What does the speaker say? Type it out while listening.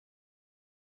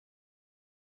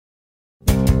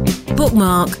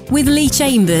Bookmark with Lee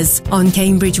Chambers on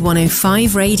Cambridge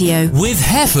 105 Radio. With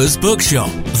Heffer's Bookshop,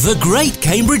 the great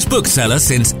Cambridge bookseller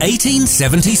since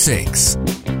 1876. Our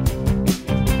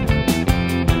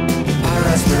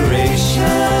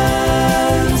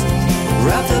aspirations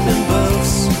wrapped up in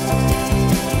books.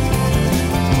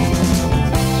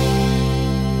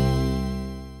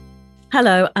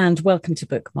 Hello and welcome to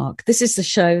Bookmark. This is the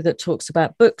show that talks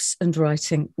about books and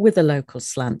writing with a local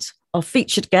slant. Our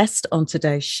featured guest on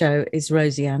today's show is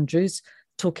Rosie Andrews,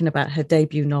 talking about her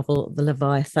debut novel, The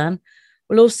Leviathan.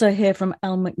 We'll also hear from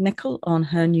Elle McNichol on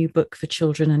her new book for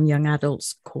children and young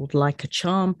adults called Like a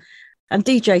Charm. And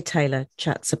DJ Taylor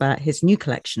chats about his new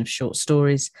collection of short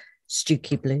stories,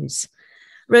 Stooky Blues.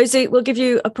 Rosie, we'll give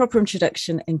you a proper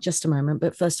introduction in just a moment,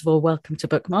 but first of all, welcome to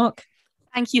Bookmark.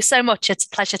 Thank you so much. It's a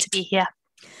pleasure to be here.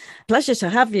 Pleasure to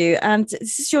have you. And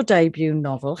this is your debut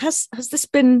novel. Has this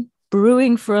been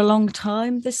brewing for a long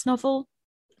time, this novel?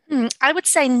 I would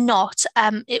say not.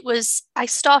 I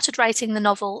started writing the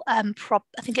novel, I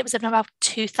think it was in about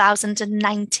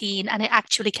 2019, and it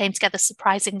actually came together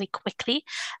surprisingly quickly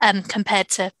compared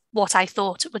to what I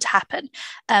thought would happen.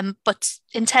 But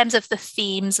in terms of the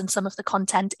themes and some of the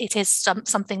content, it is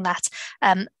something that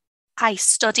I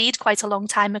studied quite a long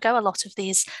time ago, a lot of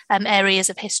these areas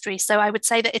of history. So I would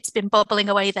say that it's been bubbling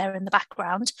away there in the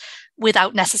background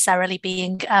without necessarily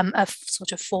being a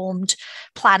sort of formed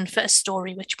plan for a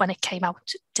story, which when it came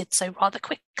out did so rather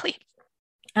quickly.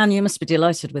 And you must be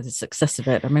delighted with the success of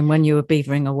it. I mean, when you were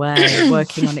beavering away,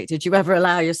 working on it, did you ever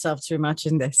allow yourself to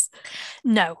imagine this?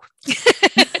 No.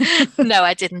 No,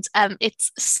 I didn't.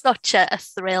 It's such a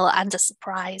thrill and a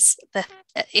surprise that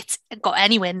it's got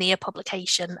anywhere near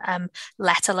publication,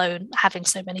 let alone having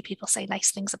so many people say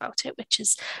nice things about it, which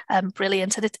is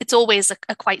brilliant. And it's always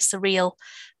a quite surreal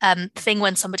thing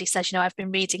when somebody says, I've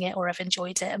been reading it or I've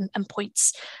enjoyed it and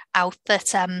points out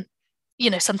that,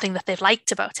 something that they've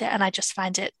liked about it. And I just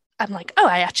find it, I'm like, oh,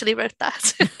 I actually wrote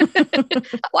that.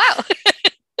 Wow.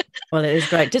 Well, it is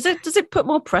great. Does it put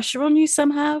more pressure on you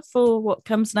somehow for what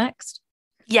comes next?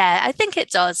 Yeah, I think it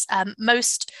does.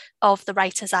 Most of the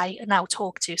writers I now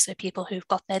talk to, so people who've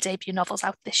got their debut novels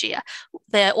out this year,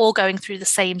 they're all going through the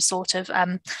same sort of,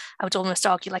 I would almost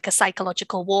argue, like a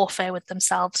psychological warfare with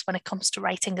themselves when it comes to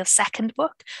writing a second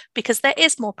book, because there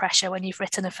is more pressure when you've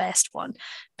written a first one,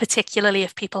 particularly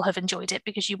if people have enjoyed it,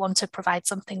 because you want to provide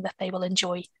something that they will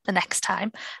enjoy the next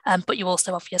time. But you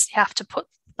also obviously have to put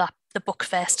the book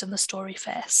first and the story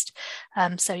first.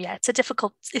 So yeah, it's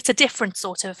a different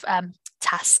sort of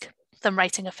task than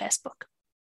writing a first book.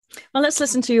 Well, let's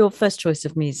listen to your first choice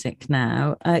of music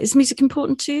now. Is music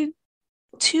important to you?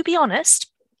 To be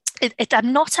honest,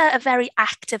 I'm not a very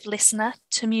active listener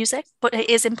to music, but it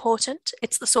is important.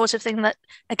 It's the sort of thing that,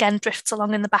 again, drifts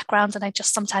along in the background, and I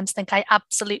just sometimes think I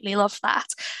absolutely love that.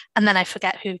 And then I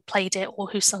forget who played it or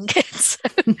who sung it.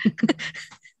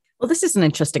 Well, this is an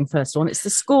interesting first one. It's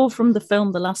the score from the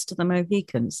film The Last of the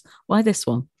Mohicans. Why this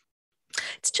one?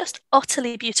 It's just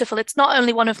utterly beautiful. It's not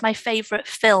only one of my favourite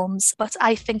films, but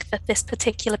I think that this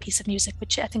particular piece of music,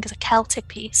 which I think is a Celtic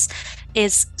piece,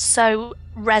 is so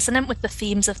resonant with the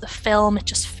themes of the film. It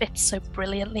just fits so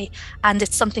brilliantly, and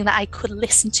it's something that I could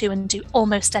listen to and do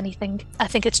almost anything. I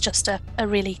think it's just a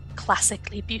really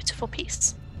classically beautiful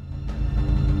piece.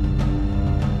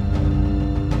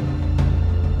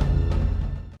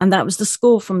 And that was the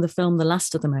score from the film The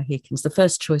Last of the Mohicans, the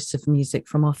first choice of music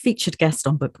from our featured guest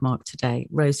on Bookmark today,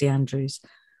 Rosie Andrews.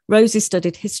 Rosie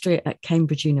studied history at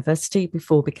Cambridge University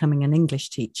before becoming an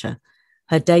English teacher.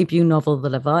 Her debut novel,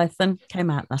 The Leviathan, came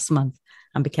out last month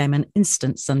and became an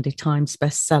instant Sunday Times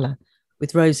bestseller,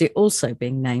 with Rosie also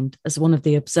being named as one of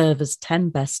the Observer's 10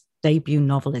 best debut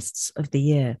novelists of the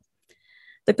year.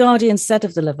 The Guardian said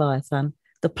of The Leviathan,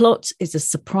 "The plot is as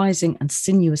surprising and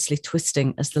sinuously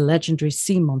twisting as the legendary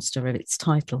sea monster of its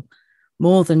title.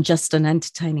 More than just an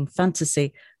entertaining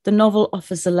fantasy, the novel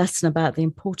offers a lesson about the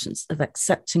importance of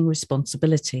accepting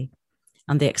responsibility."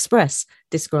 And The Express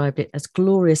described it as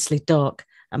gloriously dark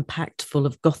and packed full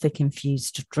of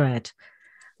Gothic-infused dread.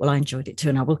 Well, I enjoyed it too,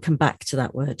 and I will come back to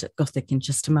that word, Gothic, in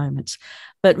just a moment.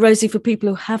 But Rosie, for people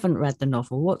who haven't read the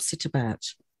novel, what's it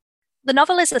about? The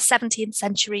novel is a 17th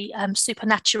century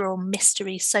supernatural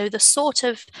mystery. So the sort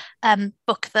of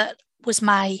book that was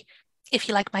my, if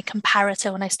you like, my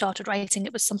comparator when I started writing,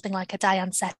 it was something like a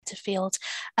Diane Setterfield,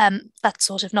 that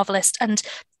sort of novelist. And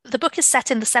the book is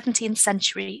set in the 17th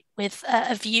century with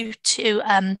a view to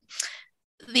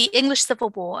the English Civil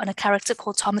War and a character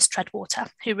called Thomas Treadwater,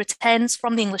 who returns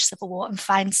from the English Civil War and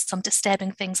finds some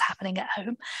disturbing things happening at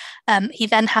home. He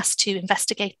then has to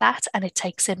investigate that, and it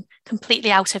takes him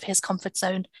completely out of his comfort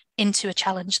zone into a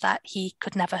challenge that he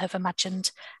could never have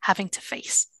imagined having to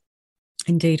face.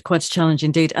 Indeed, quite a challenge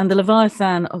indeed. And the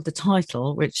Leviathan of the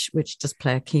title, which does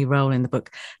play a key role in the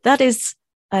book, that is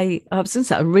I was going to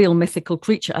say a real mythical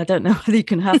creature. I don't know whether you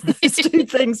can have those two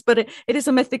things, but it is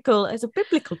a mythical, it's a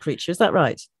biblical creature. Is that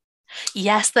right?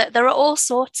 Yes, there are all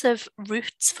sorts of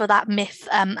roots for that myth,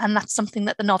 and that's something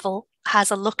that the novel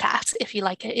has a look at, if you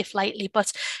like it, if lightly.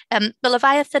 But the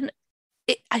Leviathan,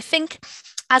 I think,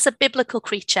 as a biblical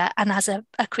creature and as a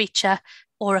creature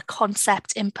or a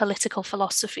concept in political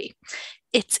philosophy,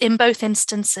 it's in both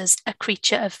instances a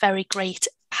creature of very great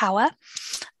power,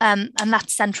 and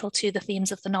that's central to the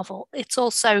themes of the novel. It's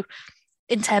also,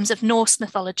 in terms of Norse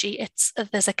mythology,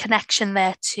 there's a connection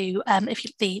there to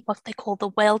what they call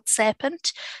the world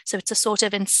serpent. So it's a sort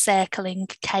of encircling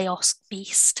chaos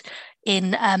beast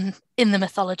in the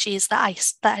mythologies that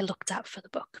I looked at for the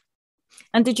book.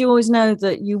 And did you always know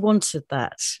that you wanted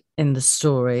that in the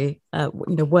story?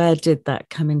 Where did that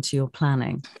come into your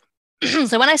planning?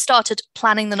 So when I started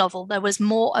planning the novel, there was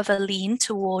more of a lean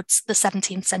towards the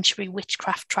 17th century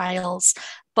witchcraft trials,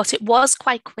 but it was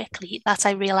quite quickly that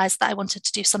I realised that I wanted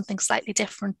to do something slightly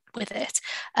different with it.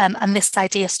 And this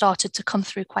idea started to come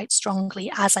through quite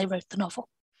strongly as I wrote the novel.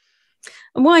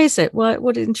 And why is it?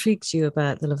 What intrigues you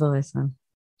about the Leviathan?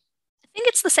 I think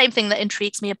it's the same thing that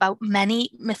intrigues me about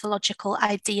many mythological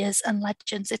ideas and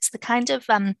legends. It's the kind of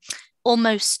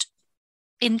almost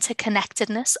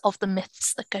interconnectedness of the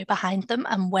myths that go behind them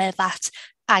and where that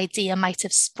idea might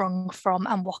have sprung from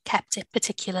and what kept it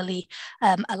particularly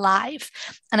alive.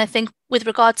 And I think with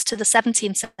regards to the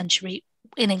 17th century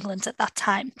in England at that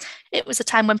time, it was a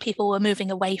time when people were moving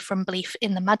away from belief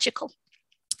in the magical.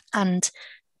 And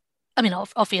I mean,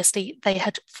 obviously they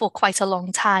had for quite a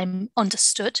long time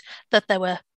understood that there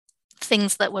were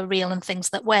things that were real and things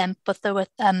that weren't, but there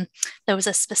was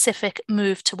a specific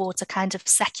move towards a kind of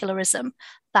secularism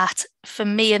that, for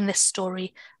me in this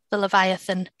story, the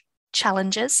Leviathan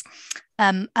challenges,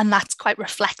 and that's quite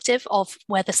reflective of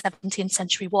where the 17th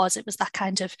century was. It was that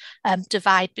kind of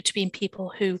divide between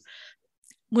people who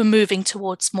were moving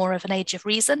towards more of an age of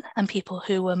reason and people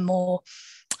who were more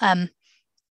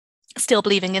still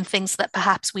believing in things that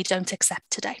perhaps we don't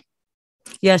accept today.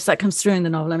 Yes, that comes through in the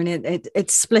novel. I mean,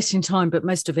 it's split in time, but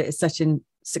most of it is set in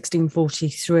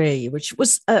 1643, which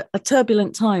was a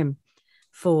turbulent time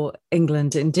for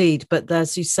England indeed. But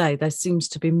as you say, there seems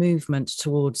to be movement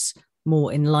towards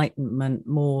more enlightenment,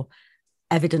 more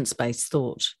evidence-based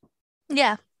thought.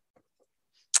 Yeah,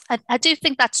 I do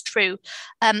think that's true.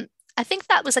 I think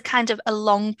that was a kind of a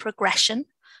long progression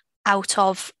out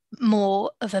of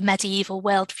more of a medieval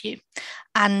worldview.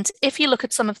 And if you look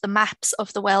at some of the maps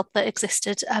of the world that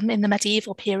existed in the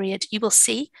medieval period, you will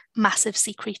see massive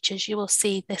sea creatures. You will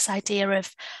see this idea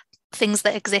of things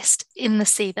that exist in the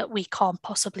sea that we can't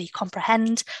possibly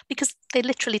comprehend because they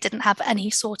literally didn't have any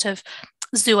sort of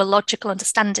zoological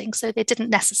understanding. So they didn't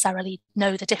necessarily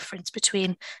know the difference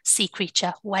between sea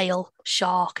creature, whale,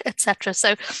 shark, etc.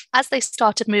 So as they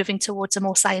started moving towards a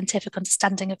more scientific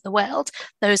understanding of the world,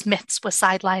 those myths were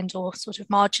sidelined or sort of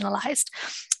marginalized.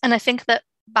 And I think that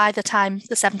by the time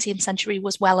the 17th century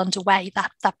was well underway,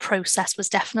 that process was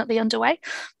definitely underway.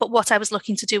 But what I was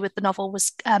looking to do with the novel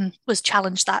was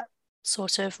challenge that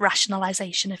sort of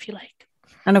rationalization, if you like.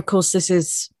 And of course, this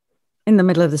is in the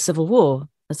middle of the Civil War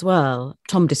as well.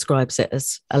 Tom describes it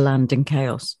as a land in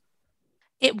chaos.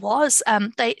 It was.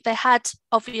 They had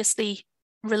obviously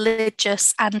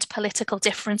religious and political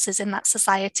differences in that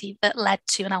society that led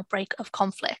to an outbreak of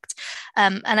conflict.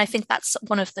 And I think that's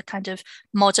one of the kind of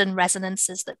modern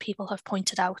resonances that people have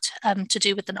pointed out to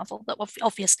do with the novel, that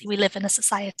obviously we live in a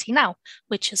society now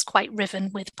which is quite riven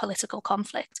with political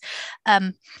conflict.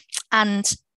 And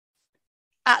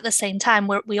at the same time,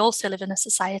 we also live in a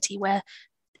society where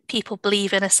people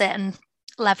believe in a certain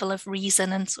level of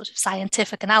reason and sort of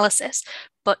scientific analysis,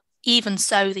 but even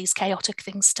so, these chaotic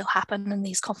things still happen and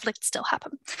these conflicts still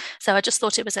happen. So I just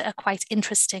thought it was a quite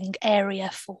interesting area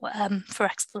for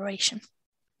exploration.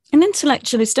 An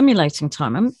intellectually stimulating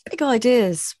time and big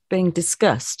ideas being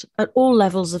discussed at all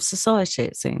levels of society,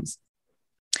 it seems.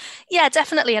 Yeah,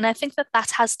 definitely. And I think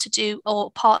that has to do,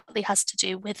 or partly has to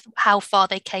do, with how far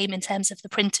they came in terms of the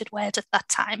printed word at that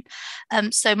time.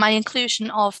 So my inclusion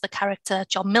of the character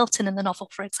John Milton in the novel,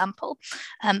 for example,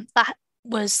 that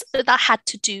had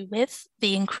to do with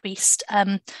the increased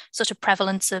sort of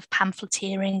prevalence of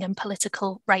pamphleteering and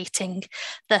political writing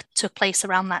that took place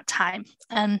around that time.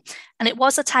 And it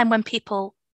was a time when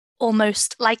people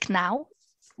almost like now,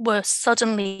 were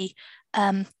suddenly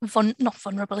not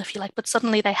vulnerable, if you like, but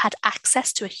suddenly they had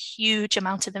access to a huge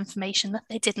amount of information that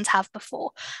they didn't have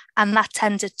before. And that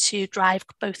tended to drive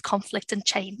both conflict and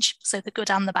change, so the good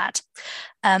and the bad.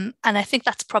 And I think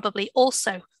that's probably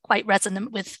also quite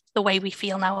resonant with the way we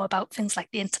feel now about things like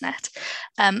the internet.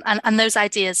 And those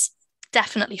ideas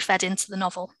definitely fed into the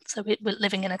novel. So we're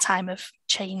living in a time of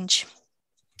change.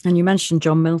 And you mentioned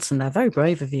John Milton there. Very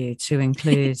brave of you to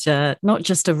include not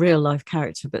just a real life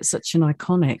character, but such an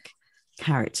iconic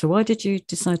character. Why did you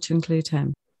decide to include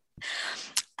him?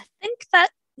 I think that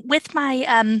with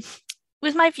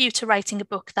my view to writing a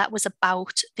book that was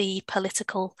about the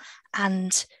political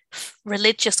and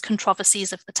religious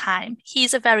controversies of the time,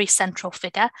 he's a very central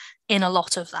figure in a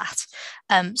lot of that.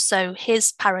 So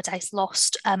his Paradise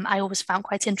Lost, I always found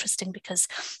quite interesting because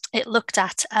it looked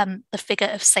at the figure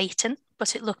of Satan,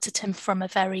 but it looked at him from a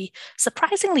very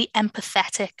surprisingly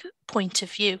empathetic point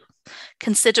of view,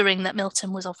 considering that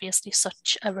Milton was obviously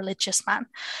such a religious man.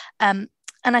 And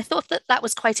I thought that that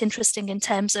was quite interesting in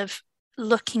terms of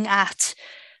looking at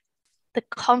the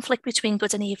conflict between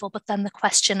good and evil, but then the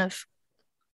question of,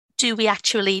 do we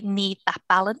actually need that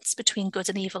balance between good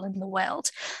and evil in the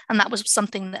world? And that was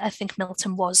something that I think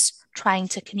Milton was trying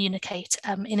to communicate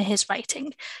in his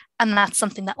writing. And that's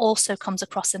something that also comes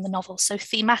across in the novel. So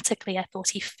thematically, I thought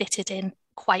he fitted in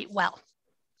quite well.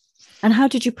 And how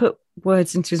did you put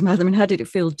words into his mouth? I mean, how did it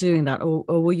feel doing that? Or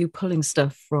were you pulling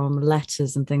stuff from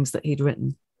letters and things that he'd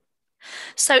written?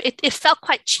 So it felt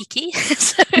quite cheeky.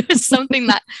 So it was something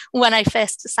that when I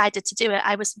first decided to do it,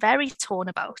 I was very torn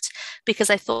about, because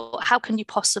I thought, how can you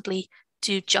possibly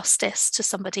do justice to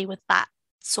somebody with that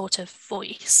sort of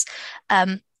voice?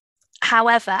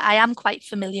 However, I am quite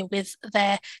familiar with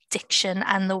their diction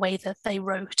and the way that they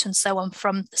wrote and so on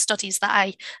from the studies that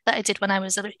I did when I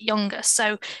was a bit younger.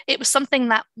 So it was something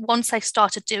that once I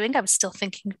started doing, I was still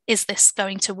thinking, is this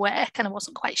going to work? And I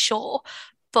wasn't quite sure.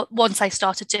 But once I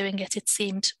started doing it, it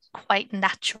seemed quite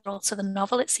natural to the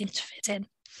novel. It seemed to fit in.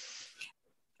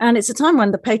 And it's a time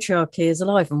when the patriarchy is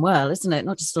alive and well, isn't it?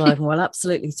 Not just alive and well,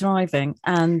 absolutely thriving.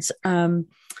 And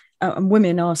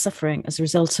women are suffering as a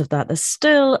result of that. There's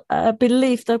still a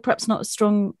belief, though perhaps not as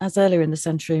strong as earlier in the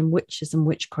century, in witches and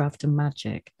witchcraft and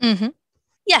magic. Mm-hmm.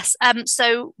 Yes.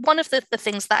 So one of the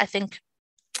things that I think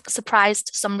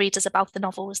surprised some readers about the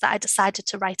novel was that I decided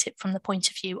to write it from the point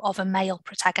of view of a male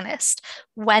protagonist,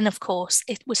 when, of course,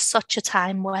 it was such a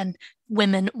time when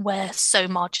women were so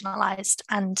marginalised,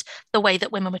 and the way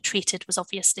that women were treated was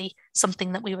obviously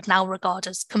something that we would now regard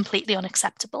as completely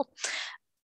unacceptable.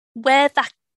 Where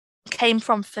that came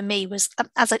from for me was,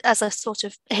 as a sort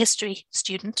of history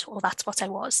student, or that's what I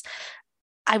was,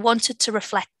 I wanted to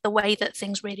reflect the way that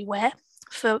things really were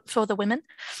for the women.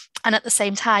 And at the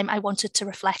same time, I wanted to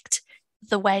reflect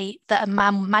the way that a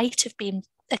man might have been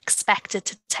expected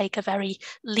to take a very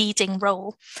leading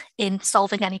role in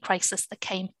solving any crisis that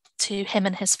came to him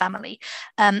and his family.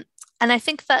 And I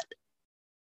think that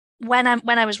when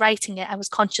I was writing it, I was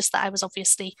conscious that I was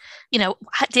obviously,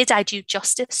 did I do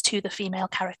justice to the female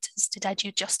characters? Did I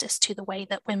do justice to the way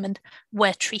that women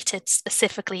were treated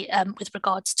specifically with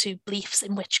regards to beliefs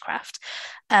in witchcraft?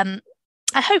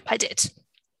 I hope I did.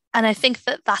 And I think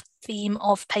that theme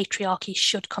of patriarchy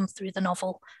should come through the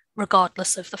novel,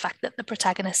 regardless of the fact that the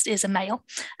protagonist is a male,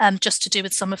 just to do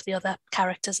with some of the other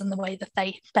characters and the way that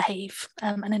they behave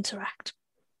and interact.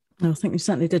 I think you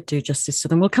certainly did do justice to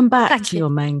them. We'll come back to your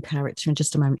main character in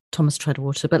just a moment, Thomas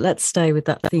Treadwater, but let's stay with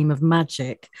that theme of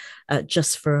magic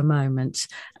just for a moment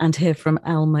and hear from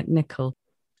Elle McNichol.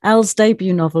 Elle's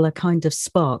debut novel, A Kind of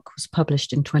Spark, was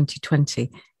published in 2020.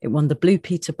 It won the Blue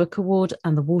Peter Book Award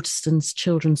and the Waterstones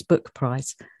Children's Book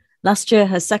Prize. Last year,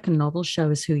 her second novel, Show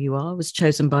Us Who You Are, was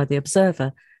chosen by The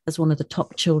Observer as one of the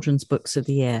top children's books of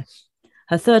the year.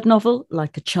 Her third novel,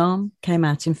 Like a Charm, came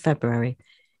out in February.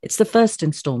 It's the first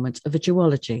instalment of a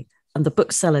duology, and the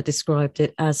bookseller described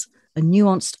it as a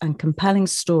nuanced and compelling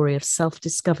story of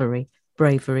self-discovery,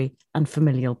 bravery, and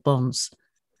familial bonds.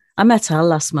 I met Elle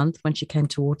last month when she came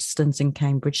to Waterstones in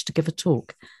Cambridge to give a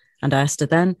talk, and I asked her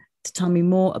then to tell me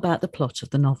more about the plot of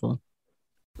the novel.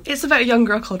 It's about a young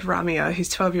girl called Ramia who's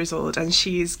 12 years old, and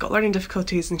she's got learning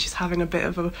difficulties and she's having a bit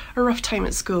of a rough time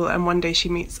at school, and one day she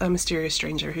meets a mysterious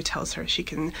stranger who tells her she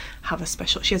has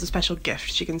a special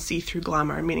gift. She can see through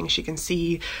glamour, meaning she can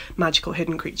see magical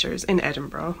hidden creatures in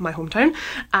Edinburgh, my hometown,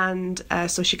 and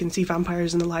so she can see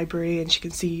vampires in the library and she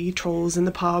can see trolls in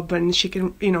the pub, and she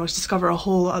can discover a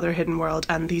whole other hidden world,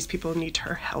 and these people need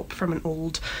her help from an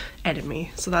old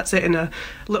enemy. So that's it in a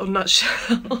little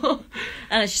nutshell.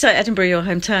 And as you say, Edinburgh, your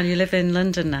hometown, hometown. You live in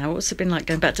London now. What's it been like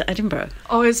going back to Edinburgh?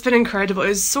 Oh, it's been incredible. It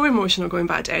was so emotional going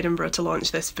back to Edinburgh to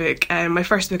launch this book. My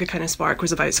first book, A Kind of Spark,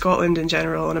 was about Scotland in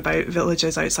general and about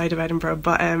villages outside of Edinburgh.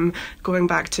 But going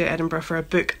back to Edinburgh for a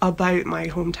book about my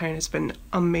hometown has been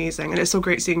amazing. And it's so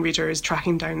great seeing readers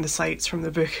tracking down the sites from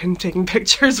the book and taking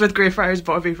pictures with Greyfriars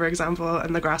Bobby, for example,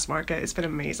 and the Grassmarket. It's been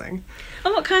amazing.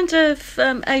 And what kind of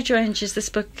age range is this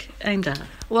book aimed at?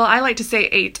 Well, I like to say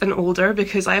 8 and older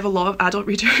because I have a lot of adult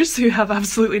readers who have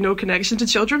absolutely no connection to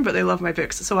children, but they love my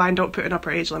books. So I don't put an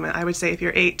upper age limit. I would say if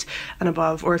you're 8 and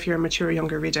above, or if you're a mature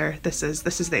younger reader, this is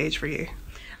the age for you.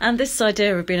 And this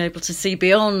idea of being able to see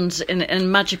beyond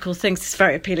in magical things is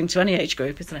very appealing to any age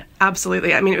group, isn't it?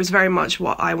 Absolutely. I mean, it was very much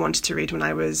what I wanted to read when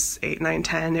I was 8, 9,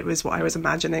 10. It was what I was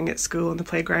imagining at school on the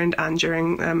playground and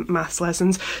during maths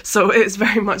lessons. So it's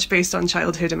very much based on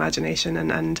childhood imagination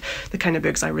and the kind of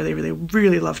books I really, really,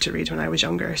 really loved to read when I was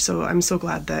younger. So I'm so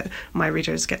glad that my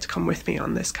readers get to come with me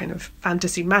on this kind of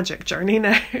fantasy magic journey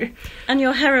now. And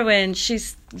your heroine,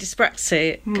 she's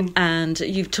dyspraxic, and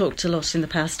you've talked a lot in the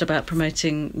past about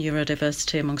promoting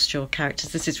neurodiversity amongst your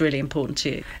characters. This is really important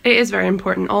to you. It is very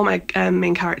important. All my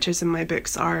main characters in my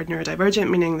books are neurodivergent,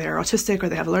 meaning they're autistic or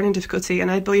they have a learning difficulty,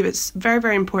 and I believe it's very,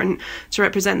 very important to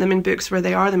represent them in books where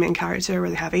they are the main character, where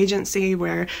they have agency,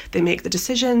 where they make the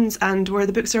decisions, and where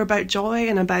the books are about joy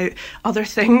and about other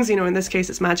things. You know, in this case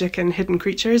it's magic and hidden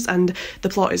creatures, and the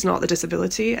plot is not the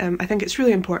disability. I think it's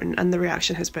really important, and the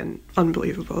reaction has been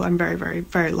unbelievable. I'm very, very,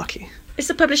 very lucky. Is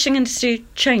the publishing industry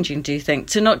changing, do you think,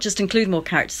 to not just include more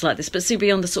characters like this, but see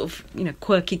beyond the sort of,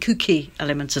 quirky, kooky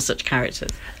element of such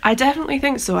characters? I definitely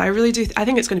think so. I really do. I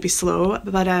think it's going to be slow,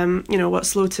 but what's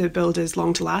slow to build is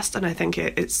long to last, and I think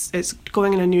it's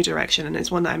going in a new direction, and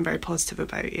it's one that I'm very positive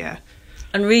about. Yeah.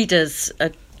 And readers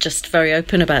are just very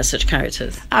open about such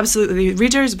characters. Absolutely.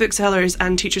 Readers, booksellers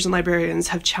and teachers and librarians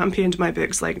have championed my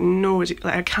books like nobody.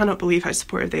 I cannot believe how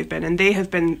supportive they've been, and they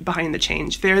have been behind the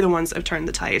change. They're the ones that have turned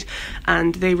the tide,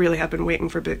 and they really have been waiting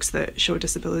for books that show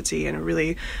disability in a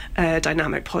really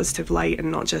dynamic, positive light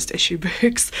and not just issue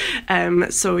books.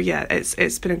 So yeah,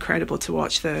 it's been incredible to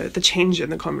watch the change in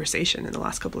the conversation in the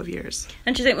last couple of years.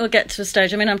 And do you think we'll get to a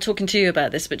stage, I mean, I'm talking to you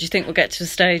about this, but do you think we'll get to a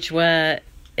stage where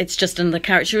it's just another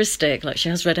characteristic, like she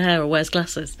has red hair or wears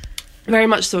glasses? Very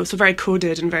much so. So very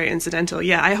coded and very incidental.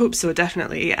 Yeah, I hope so,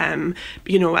 definitely. At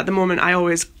the moment, I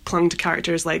always clung to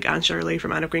characters like Anne Shirley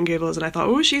from Anne of Green Gables, and I thought,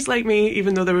 oh, she's like me,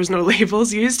 even though there was no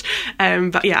labels used.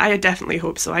 But yeah, I definitely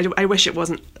hope so. I wish it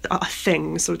wasn't a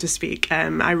thing, so to speak.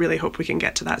 I really hope we can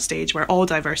get to that stage where all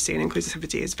diversity and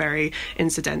inclusivity is very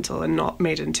incidental and not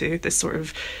made into this sort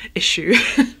of issue.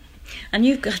 And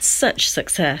you've got such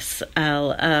success,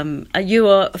 Al. You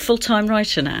are a full-time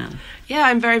writer now. Yeah,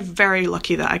 I'm very, very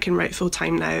lucky that I can write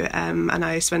full-time now, and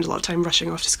I spend a lot of time rushing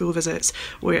off to school visits,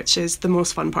 which is the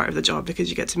most fun part of the job because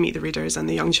you get to meet the readers and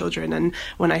the young children, and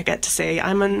when I get to say,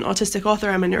 I'm an autistic author,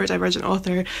 I'm a neurodivergent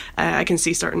author, I can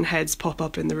see certain heads pop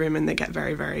up in the room and they get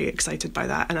very, very excited by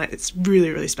that, and it's really,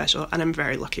 really special, and I'm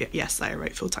very lucky, yes, that I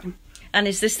write full-time. And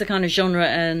is this the kind of genre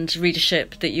and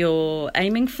readership that you're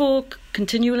aiming for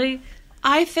continually?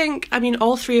 I think,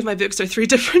 all 3 of my books are 3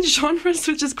 different genres,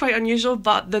 which is quite unusual,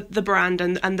 but the brand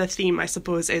and the theme, I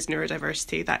suppose, is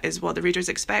neurodiversity. That is what the readers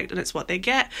expect, and it's what they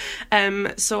get.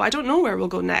 So I don't know where we'll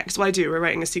go next. Well, I do. We're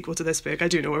writing a sequel to this book. I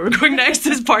do know where we're going next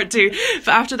is part 2.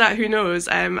 But after that, who knows?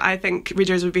 I think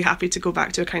readers would be happy to go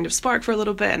back to A Kind of Spark for a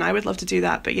little bit, and I would love to do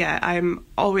that. But yeah, I'm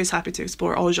always happy to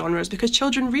explore all genres because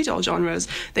children read all genres.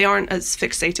 They aren't as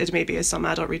fixated maybe as some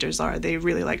adult readers are. They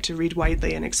really like to read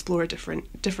widely and explore different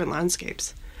landscapes.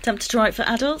 Tempted to write for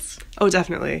adults? Oh,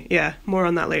 definitely. Yeah, more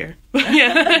on that later.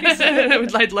 Yeah,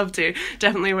 I'd love to.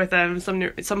 Definitely with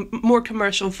some more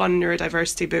commercial, fun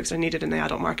neurodiversity books are needed in the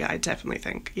adult market, I definitely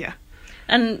think, yeah.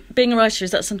 And being a writer,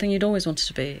 is that something you'd always wanted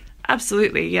to be?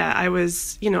 Absolutely, yeah. I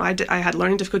was, I had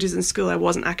learning difficulties in school. I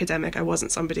wasn't academic. I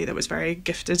wasn't somebody that was very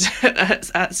gifted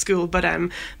at school. But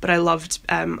I loved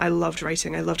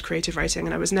writing. I loved creative writing,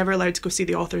 and I was never allowed to go see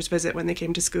the author's visit when they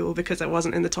came to school because I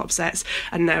wasn't in the top sets.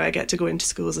 And now I get to go into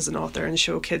schools as an author and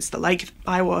show kids that, like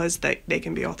I was, that they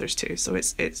can be authors too. So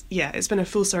it's been a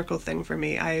full circle thing for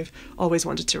me. I've always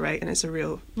wanted to write, and it's a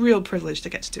real privilege to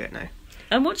get to do it now.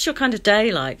 And what's your kind of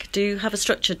day like? Do you have a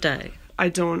structured day? I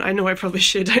don't. I know I probably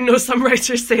should. I know some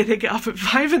writers say they get up at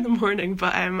 5 a.m,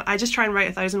 but I just try and write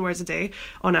 1,000 words a day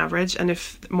on average, and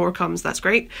if more comes, that's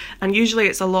great. And usually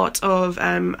it's a lot of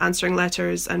answering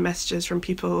letters and messages from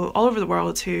people all over the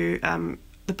world who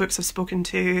the books I've spoken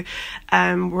to.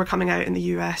 We're coming out in the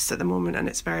US at the moment, and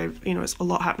it's very, it's a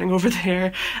lot happening over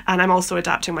there. And I'm also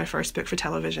adapting my first book for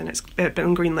television. It's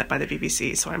been greenlit by the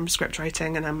BBC, so I'm script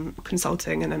writing and I'm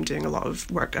consulting and I'm doing a lot of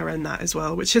work around that as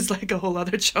well, which is like a whole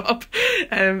other job.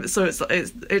 So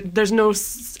there's no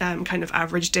kind of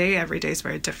average day. Every day is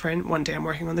very different. One day I'm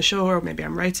working on the show, or maybe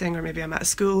I'm writing, or maybe I'm at a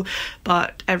school,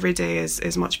 but every day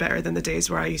is much better than the days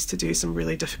where I used to do some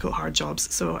really difficult, hard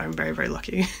jobs. So I'm very, very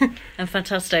lucky. And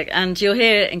fantastic. And you're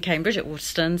here in Cambridge at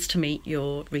Waterstones to meet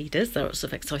your readers. There are lots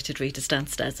of excited readers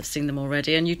downstairs. I've seen them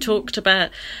already. And you talked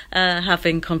about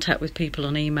having contact with people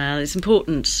on email. It's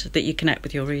important that you connect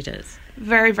with your readers.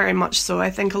 Very, very much so.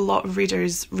 I think a lot of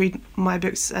readers read my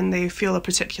books and they feel a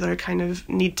particular kind of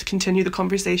need to continue the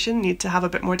conversation, need to have a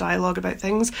bit more dialogue about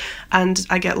things. And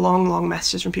I get long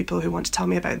messages from people who want to tell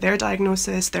me about their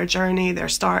diagnosis, their journey, their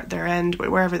start, their end,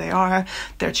 wherever they are,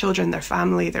 their children, their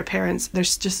family, their parents.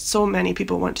 There's just so many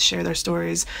people want to share their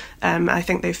stories. I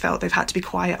think they felt they've had to be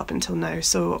quiet up until now.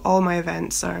 So all my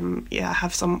events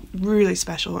have some really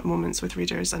special moments with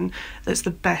readers, and it's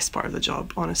the best part of the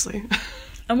job, honestly.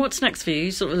 And what's next for you?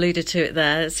 You sort of alluded to it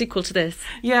there, a sequel to this.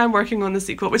 Yeah, I'm working on the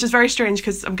sequel, which is very strange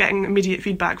because I'm getting immediate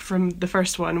feedback from the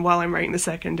first one while I'm writing the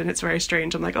second, and it's very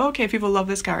strange. I'm like, oh, okay, people love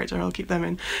this character, I'll keep them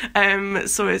in.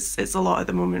 So it's a lot at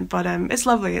the moment, but it's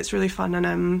lovely, it's really fun, and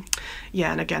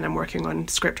and again, I'm working on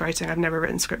script writing. I've never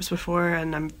written scripts before,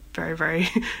 and I'm very, very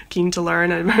keen to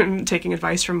learn. I'm taking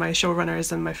advice from my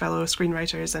showrunners and my fellow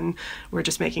screenwriters, and we're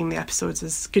just making the episodes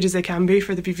as good as they can be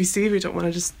for the BBC. We don't want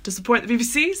to just disappoint the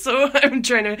BBC, so I'm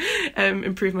trying to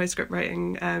improve my script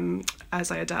writing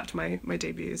as I adapt my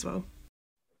debut as well.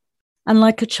 And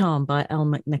Like a Charm by Elle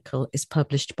McNichol is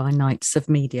published by Knights of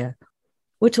Media.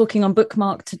 We're talking on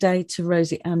Bookmark today to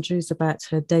Rosie Andrews about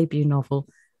her debut novel,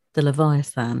 The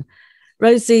Leviathan.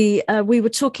 Rosie, we were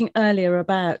talking earlier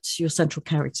about your central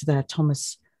character there,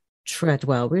 Thomas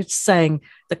Treadwell. We were saying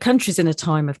the country's in a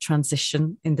time of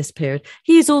transition in this period.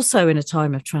 He is also in a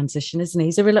time of transition, isn't he?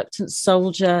 He's a reluctant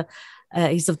soldier.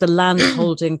 He's of the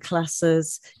land-holding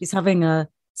classes. He's having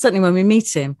certainly when we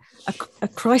meet him, a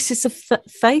crisis of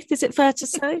faith, is it fair to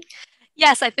say?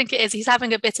 Yes, I think it is. He's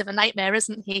having a bit of a nightmare,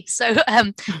 isn't he? So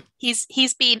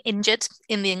he's been injured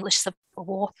in the English Civil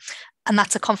War, and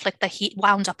that's a conflict that he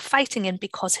wound up fighting in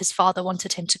because his father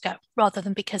wanted him to go, rather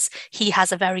than because he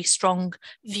has a very strong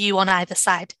view on either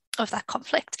side of that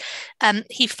conflict.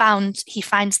 He finds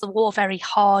the war very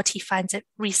hard. He finds it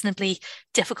reasonably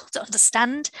difficult to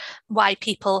understand why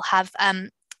people have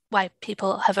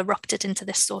erupted into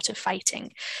this sort of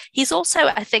fighting. He's also,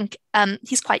 I think,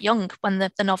 he's quite young when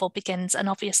the novel begins, and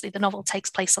obviously the novel takes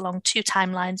place along two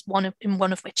timelines, in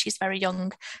one of which he's very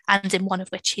young and in one of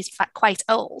which he's quite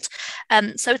old.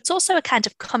 So it's also a kind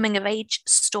of coming of age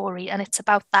story, and it's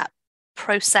about that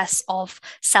process of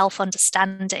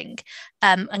self-understanding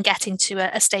and getting to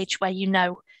a stage where you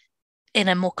know in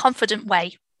a more confident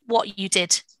way what you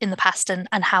did in the past and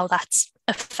how that's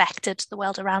affected the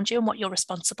world around you and what you're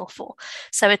responsible for.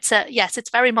 So it's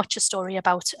very much a story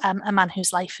about a man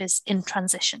whose life is in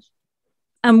transition.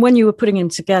 And when you were putting him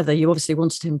together, you obviously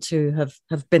wanted him to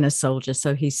have been a soldier,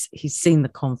 so he's seen the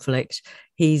conflict.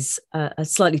 He's a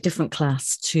slightly different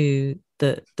class to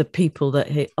the people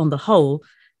that on the whole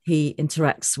he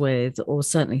interacts with, or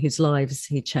certainly whose lives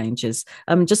he changes.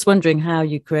 I'm just wondering how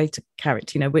you create a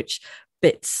character, which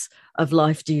bits of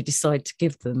life do you decide to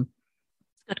give them?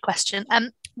 Good question.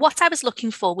 What I was looking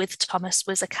for with Thomas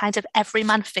was a kind of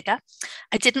everyman figure.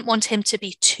 I didn't want him to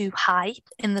be too high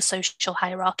in the social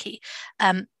hierarchy.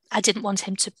 I didn't want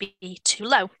him to be too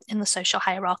low in the social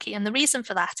hierarchy. And the reason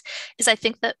for that is I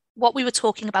think that what we were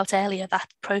talking about earlier,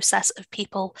 that process of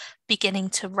people beginning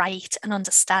to write and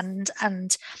understand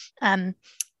and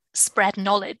spread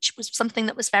knowledge, was something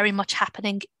that was very much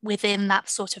happening within that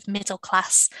sort of middle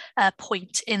class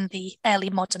point in the early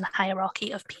modern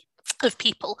hierarchy of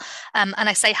people. And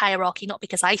I say hierarchy not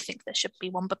because I think there should be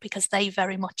one, but because they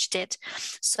very much did.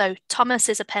 So Thomas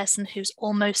is a person who's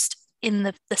almost in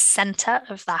the center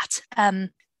of that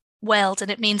world, and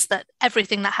it means that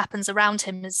everything that happens around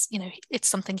him is, it's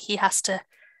something he has to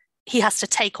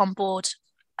take on board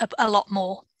a lot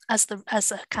more as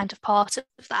a kind of part of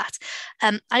that.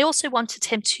 I also wanted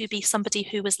him to be somebody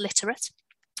who was literate,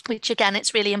 which again,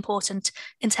 it's really important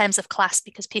in terms of class,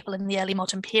 because people in the early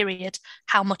modern period,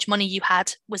 how much money you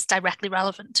had was directly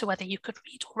relevant to whether you could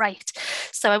read or write.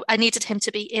 So I needed him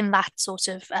to be in that sort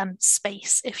of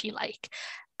space, if you like.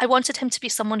 I wanted him to be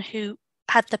someone who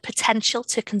had the potential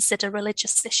to consider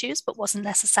religious issues, but wasn't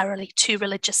necessarily too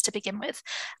religious to begin with.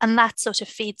 And that sort of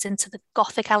feeds into the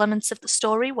Gothic elements of the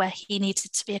story, where he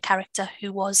needed to be a character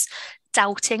who was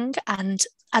doubting and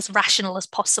as rational as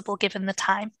possible given the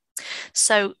time.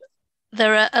 So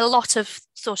there are a lot of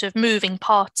sort of moving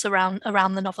parts around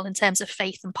the novel in terms of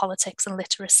faith and politics and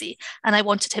literacy. And I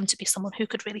wanted him to be someone who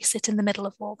could really sit in the middle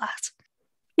of all that.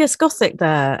 Yes, Gothic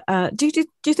there. Do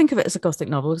you think of it as a Gothic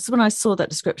novel? Because when I saw that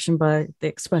description by The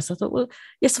Express, I thought, well,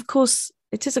 yes, of course,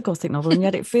 it is a Gothic novel, and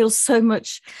yet it feels so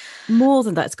much more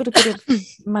than that. It's got a bit of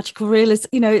magical realism.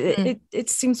 It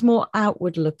seems more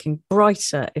outward looking,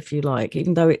 brighter, if you like,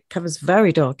 even though it covers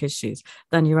very dark issues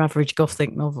than your average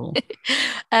Gothic novel.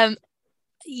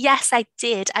 Yes, I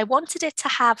did. I wanted it to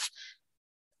have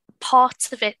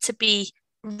parts of it to be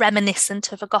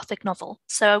reminiscent of a Gothic novel.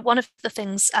 So one of the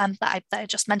things that I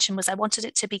just mentioned was I wanted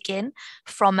it to begin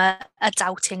from a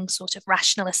doubting sort of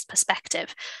rationalist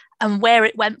perspective. And where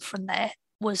it went from there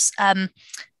was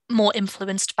more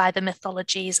influenced by the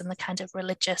mythologies and the kind of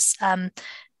religious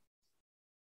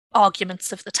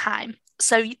arguments of the time.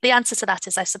 So the answer to that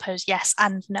is, I suppose, yes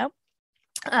and no.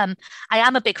 I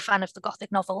am a big fan of the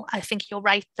Gothic novel. I think you're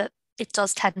right that it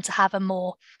does tend to have a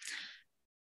more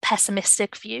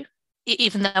pessimistic view,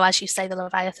 even though, as you say, the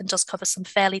Leviathan does cover some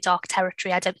fairly dark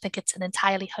territory. I don't think it's an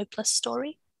entirely hopeless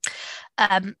story.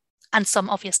 And some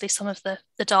of the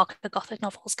darker Gothic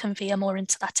novels can veer more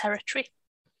into that territory.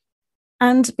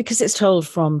 And because it's told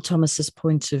from Thomas's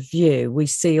point of view, we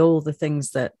see all the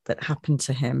things that happen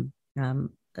to him.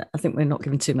 I think we're not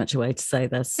giving too much away to say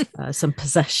there's some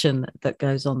possession that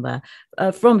goes on there.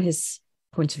 From his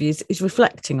point of view, he's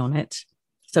reflecting on it.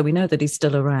 So we know that he's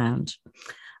still around.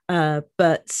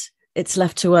 But it's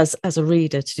left to us as a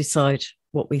reader to decide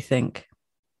what we think.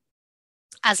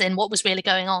 As in what was really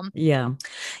going on. Yeah.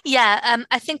 Yeah,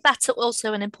 I think that's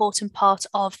also an important part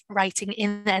of writing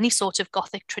in any sort of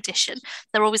Gothic tradition.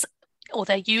 There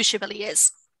usually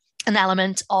is an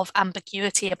element of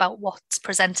ambiguity about what's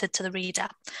presented to the reader.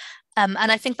 And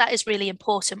I think that is really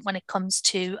important when it comes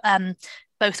to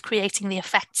both creating the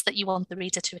effects that you want the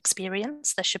reader to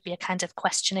experience. There should be a kind of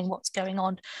questioning what's going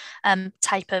on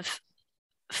type of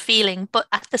feeling. But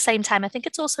at the same time, I think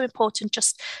it's also important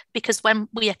just because when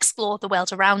we explore the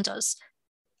world around us,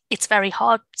 it's very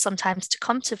hard sometimes to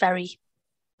come to very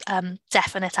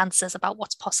definite answers about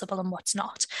what's possible and what's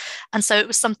not. And so it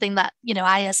was something that,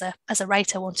 I as a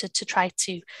writer wanted to try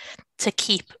to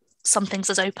keep some things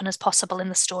as open as possible in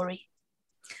the story.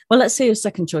 Well, let's see your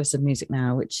second choice of music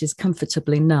now, which is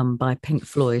Comfortably Numb by Pink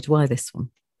Floyd. Why this one?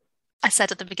 I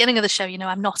said at the beginning of the show,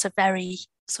 I'm not a very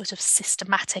sort of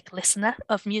systematic listener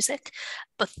of music,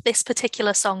 but this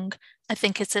particular song, I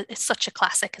think it's such a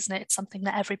classic, isn't it? It's something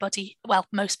that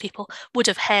most people would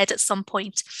have heard at some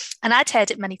point. And I'd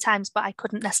heard it many times, but I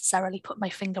couldn't necessarily put my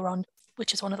finger on,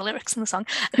 which is one of the lyrics in the song,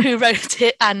 who wrote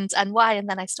it and why. And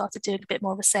then I started doing a bit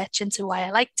more research into why I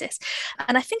liked it.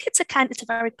 And I think it's a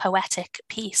very poetic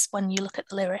piece when you look at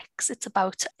the lyrics. It's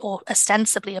about, or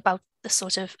ostensibly about, the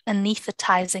sort of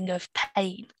anesthetizing of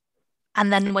pain.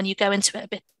 And then when you go into it a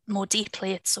bit more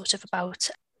deeply, it's sort of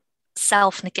about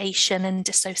self-negation and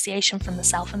dissociation from the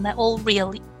self. And they're all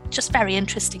really just very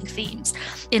interesting themes.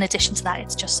 In addition to that,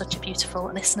 it's just such a beautiful,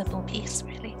 listenable piece,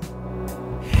 really.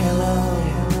 Hello,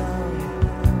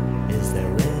 is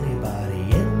there anybody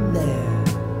in there?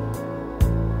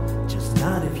 Just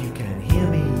not if you can hear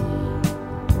me.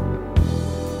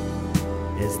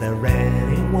 Is there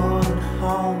anyone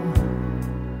home?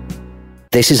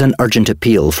 This is an urgent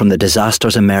appeal from the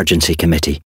Disasters Emergency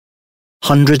Committee.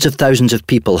 Hundreds of thousands of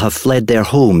people have fled their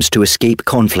homes to escape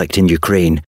conflict in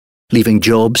Ukraine, leaving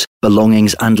jobs,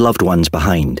 belongings and loved ones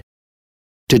behind.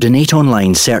 To donate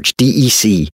online, search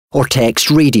DEC or text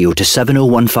radio to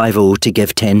 70150 to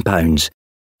give £10.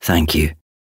 Thank you.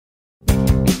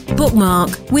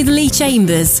 Bookmark with Lee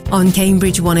Chambers on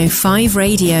Cambridge 105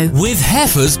 Radio. With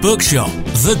Heffer's Bookshop,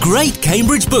 the great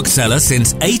Cambridge bookseller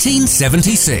since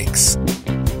 1876.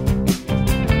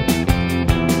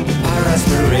 Our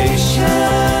aspirations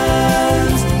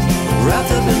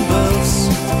wrapped up in books.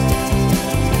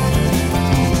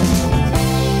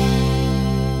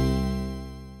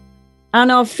 And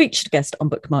our featured guest on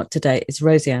Bookmark today is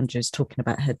Rosie Andrews, talking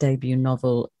about her debut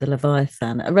novel, The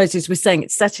Leviathan. Rosie, as we're saying,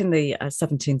 it's set in the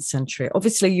 17th century.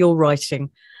 Obviously, you're writing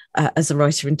as a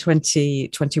writer in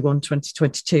 2021,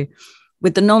 2022,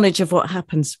 with the knowledge of what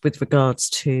happens with regards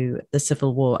to the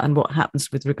Civil War and what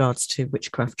happens with regards to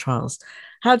witchcraft trials.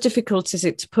 How difficult is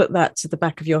it to put that to the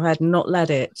back of your head and not let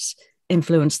it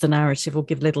influence the narrative or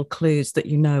give little clues that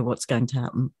you know what's going to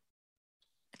happen?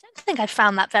 I think I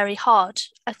found that very hard.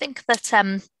 I think that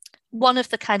one of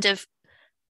the kind of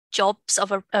jobs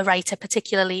of a writer,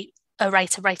 particularly a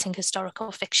writer writing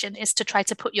historical fiction is to try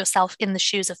to put yourself in the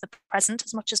shoes of the present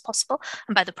as much as possible.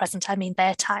 And by the present, I mean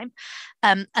their time,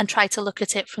 and try to look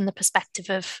at it from the perspective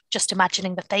of just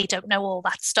imagining that they don't know all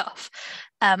that stuff.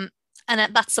 And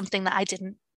that's something that I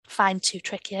didn't find too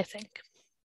tricky, I think.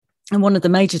 And one of the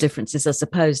major differences, I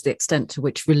suppose, the extent to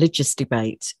which religious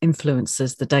debate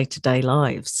influences the day-to-day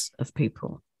lives of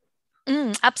people.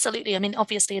 Absolutely. I mean,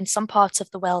 obviously, in some parts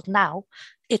of the world now,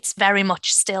 it's very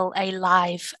much still a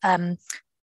live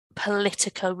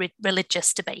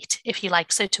politico-religious debate, if you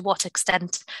like. So to what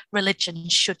extent religion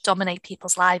should dominate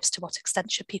people's lives, to what extent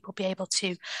should people be able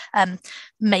to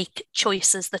make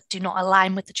choices that do not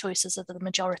align with the choices of the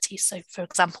majority. So, for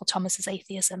example, Thomas's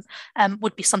atheism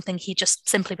would be something he just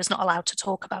simply was not allowed to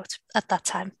talk about at that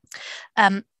time.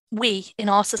 We, in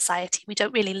our society, we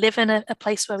don't really live in a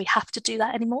place where we have to do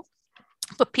that anymore,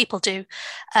 but people do.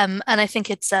 And I think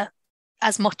it's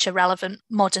as much a relevant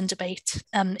modern debate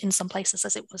in some places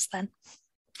as it was then.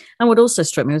 And what also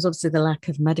struck me was obviously the lack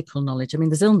of medical knowledge. I mean,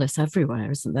 there's illness everywhere,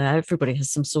 isn't there? Everybody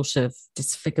has some sort of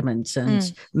disfigurement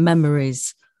and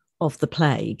memories of the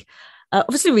plague.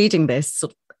 Obviously, reading this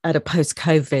sort of at a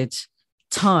post-COVID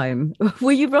time,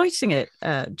 were you writing it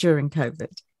during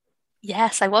COVID?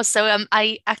 Yes, I was. So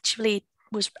I actually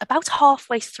was about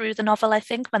halfway through the novel, I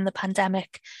think, when the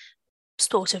pandemic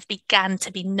sort of began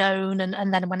to be known,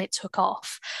 and then when it took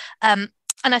off.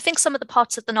 And I think some of the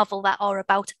parts of the novel that are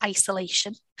about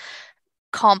isolation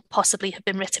can't possibly have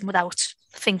been written without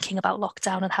thinking about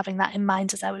lockdown and having that in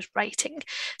mind as I was writing.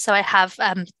 So I have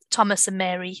Thomas and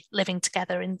Mary living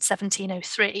together in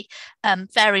 1703,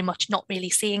 very much not really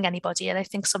seeing anybody. And I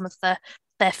think some of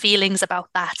their feelings about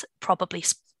that probably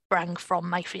sprang from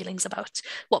my feelings about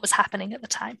what was happening at the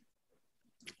time.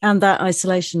 And that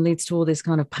isolation leads to all this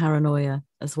kind of paranoia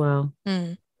as well.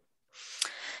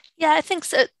 Yeah, I think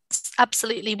so.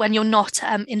 Absolutely. When you're not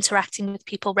interacting with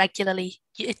people regularly,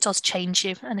 it does change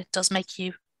you, and it does make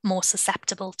you more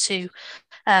susceptible to,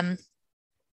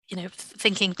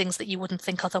 thinking things that you wouldn't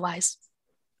think otherwise.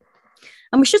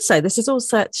 And we should say this is all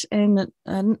set in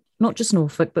not just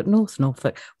Norfolk, but North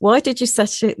Norfolk. Why did you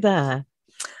set it there?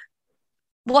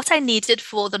 What I needed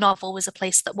for the novel was a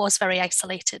place that was very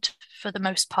isolated for the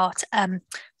most part,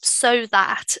 so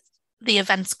that the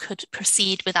events could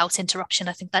proceed without interruption.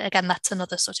 I think that, again, that's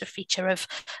another sort of feature of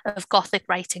Gothic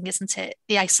writing, isn't it?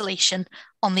 The isolation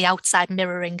on the outside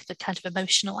mirroring the kind of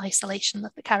emotional isolation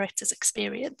that the characters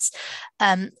experience.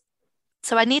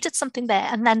 So I needed something there.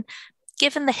 And then,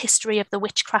 given the history of the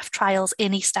witchcraft trials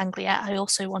in East Anglia, I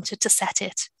also wanted to set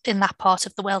it in that part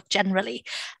of the world generally.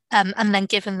 And then,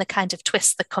 given the kind of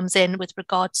twist that comes in with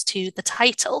regards to the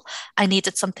title, I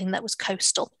needed something that was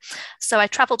coastal. So I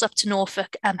travelled up to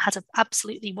Norfolk, had an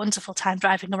absolutely wonderful time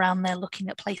driving around there, looking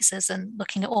at places and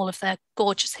looking at all of their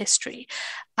gorgeous history,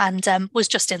 and was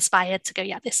just inspired to go,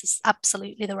 yeah, this is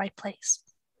absolutely the right place.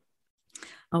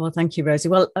 Oh, well, thank you, Rosie.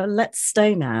 Well, let's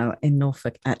stay now in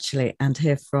Norfolk, actually, and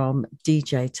hear from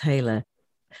DJ Taylor.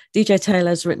 DJ Taylor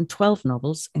has written 12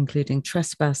 novels, including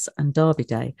Trespass and Derby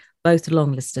Day, both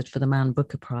longlisted for the Man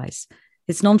Booker Prize.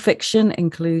 His non-fiction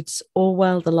includes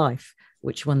Orwell the Life,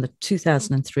 which won the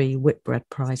 2003 Whitbread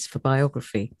Prize for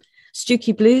biography.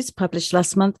 Stewkey Blues, published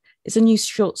last month, is a new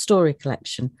short story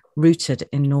collection rooted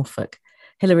in Norfolk.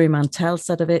 Hilary Mantel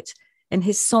said of it, "In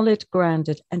his solid,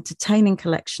 grounded, entertaining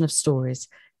collection of stories,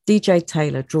 DJ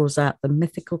Taylor draws out the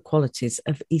mythical qualities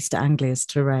of East Anglia's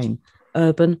terrain,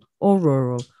 urban or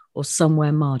rural or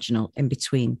somewhere marginal in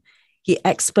between. He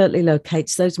expertly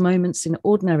locates those moments in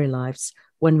ordinary lives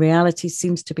when reality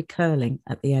seems to be curling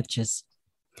at the edges."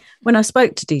 When I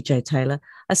spoke to DJ Taylor,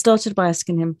 I started by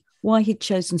asking him why he'd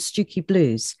chosen Stewkey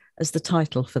Blues as the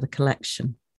title for the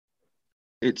collection.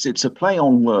 It's a play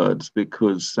on words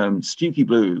because Stewkey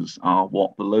Blues are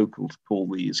what the locals call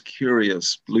these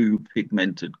curious blue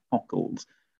pigmented cockles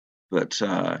that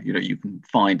you can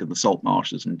find in the salt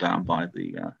marshes and down by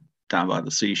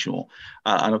the seashore.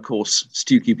 And of course,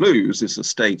 Stewkey Blues is a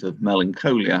state of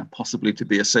melancholia, possibly to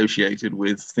be associated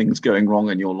with things going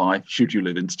wrong in your life should you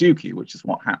live in Stewkey, which is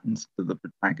what happens to the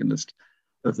protagonist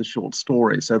of the short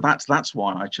story. So that's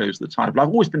why I chose the title. I've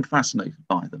always been fascinated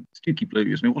by them. Stewkey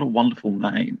Blues, I mean, what a wonderful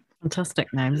name.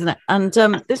 Fantastic name, isn't it? And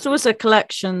this was a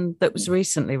collection that was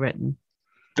recently written.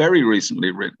 Very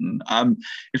recently written. In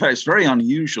fact, it's very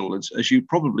unusual, as you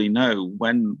probably know,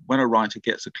 when a writer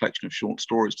gets a collection of short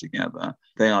stories together,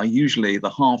 they are usually the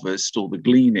harvest or the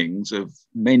gleanings of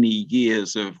many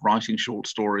years of writing short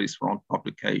stories for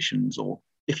publications, or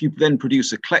if you then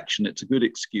produce a collection, it's a good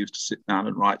excuse to sit down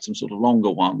and write some sort of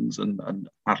longer ones and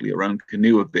paddle your own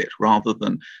canoe a bit rather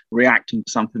than reacting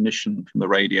to some permission from the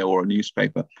radio or a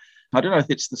newspaper. I don't know if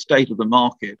it's the state of the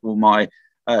market or my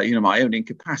own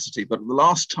incapacity, but the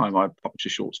last time I published a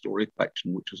short story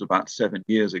collection, which was about 7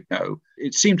 years ago,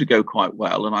 it seemed to go quite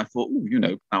well. And I thought,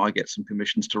 now I get some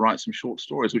commissions to write some short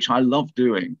stories, which I love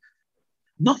doing.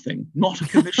 Nothing, not a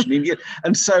commission.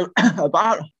 And so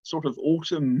about sort of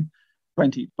autumn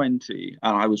 2020,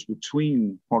 and I was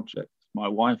between projects. My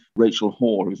wife, Rachel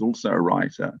Hall, who's also a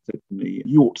writer, said to me,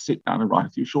 you ought to sit down and write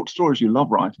a few short stories. You love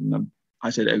writing them.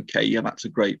 I said, okay, yeah, that's a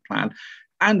great plan.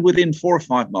 And within 4 or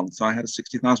 5 months, I had a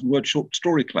 60,000 word short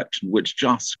story collection, which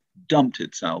just dumped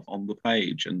itself on the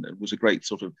page. And it was a great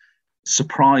sort of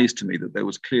surprise to me that there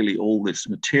was clearly all this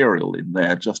material in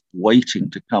there just waiting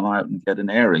to come out and get an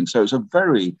airing. So it was a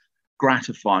very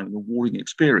gratifying and rewarding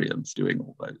experience doing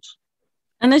all those.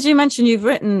 And as you mentioned, you've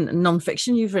written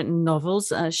nonfiction, you've written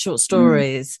novels, short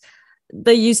stories.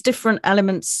 They use different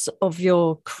elements of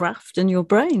your craft and your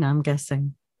brain, I'm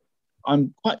guessing.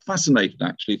 I'm quite fascinated,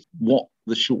 actually, what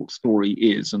the short story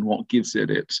is and what gives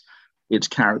it its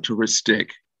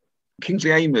characteristic.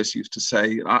 Kingsley Amis used to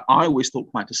say, I always thought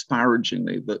quite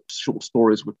disparagingly, that short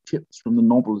stories were tips from the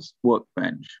novelist's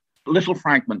workbench, little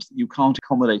fragments that you can't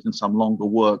accommodate in some longer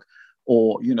work,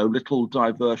 or, little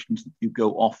diversions that you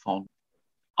go off on.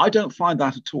 I don't find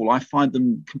that at all. I find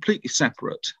them completely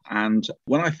separate. And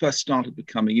when I first started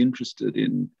becoming interested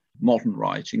in modern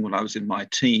writing, when I was in my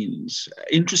teens,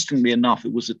 interestingly enough,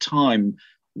 it was a time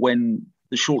when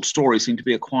the short story seemed to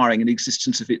be acquiring an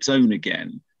existence of its own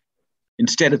again,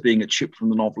 instead of being a chip from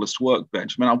the novelist's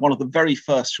workbench. I mean, one of the very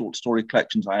first short story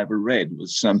collections I ever read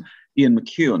was Ian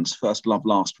McEwan's First Love,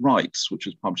 Last Rites, which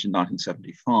was published in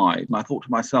 1975. And I thought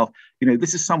to myself,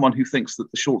 this is someone who thinks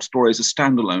that the short story is a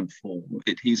standalone form.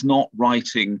 He's not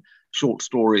writing short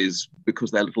stories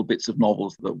because they're little bits of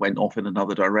novels that went off in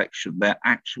another direction. They're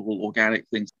actual organic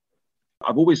things.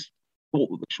 I've always thought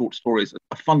that the short story is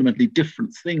a fundamentally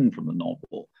different thing from the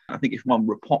novel. I think if one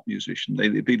were a pop musician,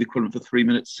 they'd be the equivalent of a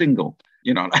 3-minute single.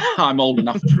 I'm old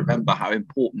enough to remember how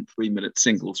important 3-minute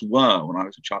singles were when I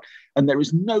was a child. And there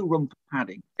is no room for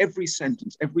padding. Every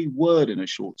sentence, every word in a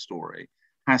short story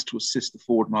has to assist the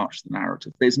forward march of the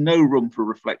narrative. There's no room for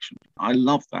reflection. I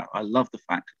love that. I love the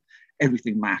fact that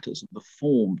everything matters and the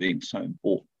form being so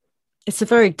important. It's a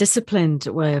very disciplined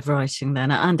way of writing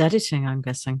then, and editing, I'm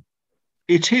guessing.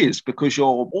 It is, because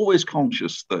you're always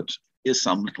conscious that there's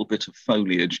some little bit of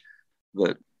foliage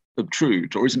that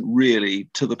obtrudes or isn't really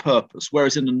to the purpose.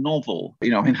 Whereas in a novel,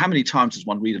 how many times does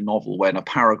one read a novel when a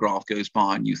paragraph goes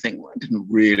by and you think, well, it didn't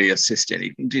really assist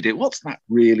anything, did it? What's that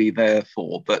really there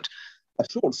for? But a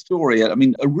short story, a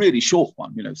really short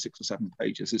one, 6 or 7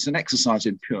 pages, it's an exercise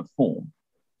in pure form.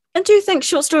 And do you think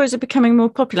short stories are becoming more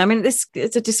popular? I mean, this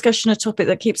is a discussion, a topic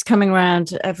that keeps coming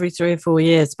around every 3 or 4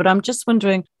 years, but I'm just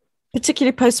wondering,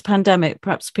 particularly post-pandemic,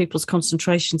 perhaps people's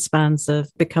concentration spans have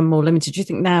become more limited. Do you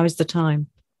think now is the time?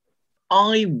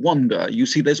 I wonder,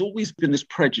 there's always been this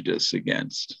prejudice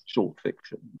against short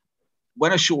fiction.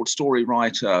 When a short story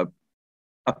writer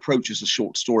approaches a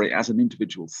short story as an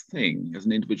individual thing, as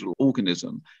an individual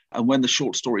organism, and when the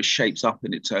short story shapes up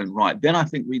in its own right, then I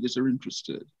think readers are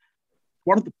interested.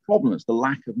 One of the problems is the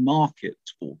lack of market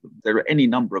for them. There are any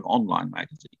number of online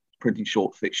magazines printing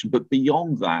short fiction, but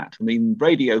beyond that,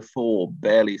 Radio 4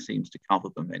 barely seems to cover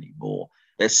them anymore.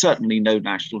 There's certainly no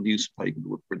national newspaper that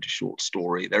would print a short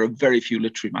story. There are very few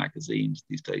literary magazines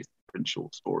these days that print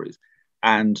short stories.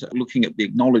 And looking at the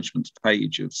acknowledgements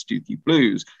page of Stooky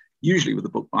Blues, usually with a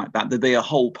book like that, there'd be a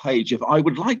whole page of, I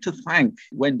would like to thank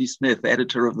Wendy Smith,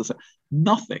 editor of the...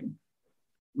 Nothing.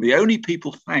 The only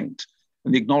people thanked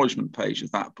in the acknowledgement page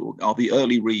of that book are the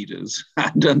early readers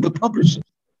and the publishers.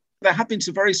 There have been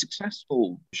some very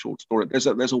successful short stories.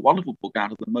 There's a wonderful book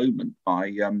out at the moment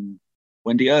by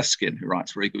Wendy Erskine, who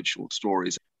writes very good short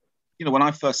stories. When I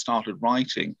first started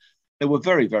writing, there were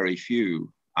very, very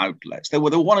few outlets. There were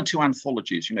 1 or 2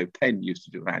 anthologies. Penn used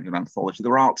to do an anthology.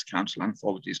 There were Arts Council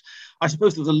anthologies. I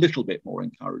suppose there's a little bit more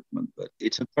encouragement, but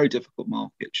it's a very difficult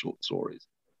market, short stories.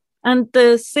 And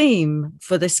the theme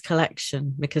for this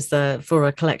collection, because for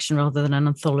a collection rather than an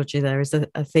anthology, there is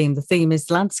a theme. The theme is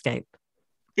landscape.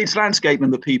 It's landscape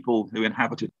and the people who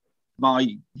inhabit it.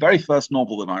 My very first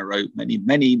novel that I wrote many,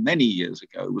 many, many years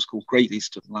ago was called Great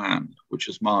Eastern Land, which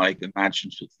is my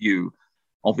imaginative view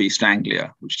of East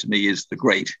Anglia, which to me is the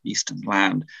Great Eastern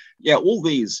Land. Yeah, all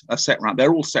these are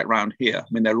they're all set around here.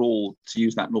 They're all, to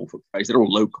use that Norfolk phrase, they're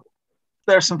all local.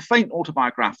 There are some faint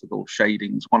autobiographical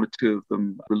shadings. 1 or 2 of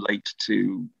them relate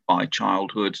to by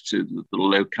childhood to the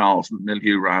locales, the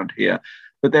milieu around here.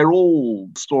 But they're all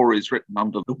stories written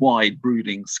under the wide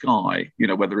brooding sky,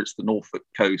 whether it's the Norfolk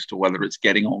coast or whether it's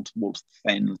getting on towards the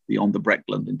fens beyond the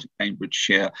Breckland into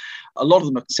Cambridgeshire. A lot of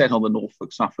them are set on the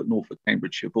Norfolk-Suffolk,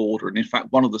 Norfolk-Cambridgeshire border. And in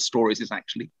fact, one of the stories is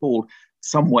actually called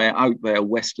Somewhere Out There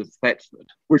West of Thetford,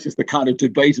 which is the kind of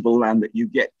debatable land that you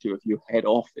get to if you head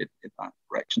off in that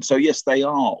direction. So yes, they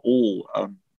are all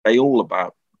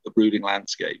about the brooding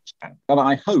landscapes. And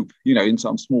I hope, in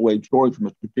some small way, drawing from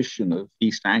a tradition of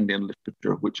East Anglian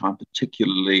literature, of which I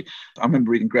remember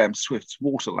reading Graham Swift's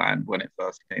Waterland when it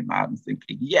first came out and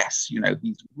thinking, yes,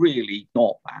 he's really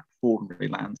got that ordinary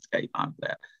landscape out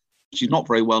there. She's not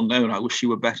very well known. I wish she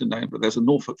were better known, but there's a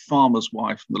Norfolk farmer's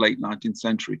wife from the late 19th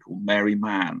century called Mary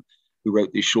Mann, who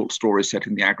wrote these short stories set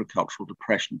in the agricultural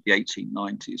depression of the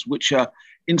 1890s, which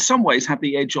in some ways have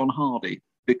the edge on Hardy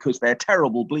because they're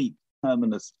terrible, bleak,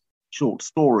 terminus short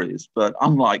stories. But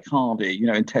unlike Hardy,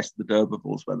 in Test of the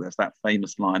D'Urbervilles, where there's that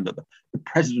famous line that the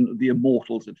president of the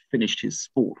Immortals had finished his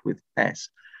sport with Tess,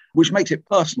 which makes it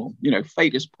personal.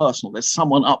 Fate is personal. There's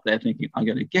someone up there thinking, I'm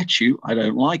going to get you, I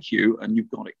don't like you, and you've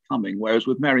got it coming. Whereas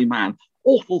with Mary Mann,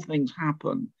 awful things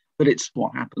happen, but it's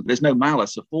what happens. There's no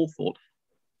malice or forethought.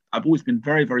 I've always been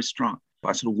very, very struck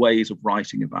by sort of ways of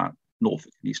writing about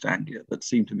Norfolk and East Anglia that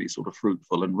seem to me sort of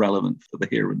fruitful and relevant for the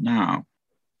here and now.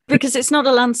 Because it's not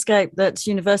a landscape that's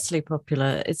universally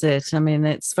popular, is it? I mean,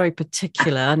 it's very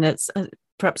particular, and it's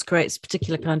perhaps creates a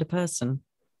particular kind of person.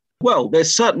 Well,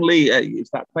 there's certainly it's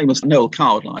that famous Noel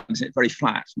Coward line, isn't it? Very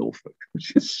flat, Norfolk.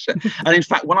 And in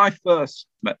fact, when I first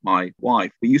met my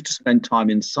wife, we used to spend time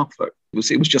in Suffolk.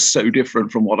 It was just so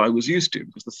different from what I was used to,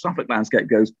 because the Suffolk landscape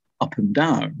goes up and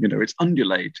down. It's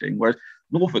undulating, whereas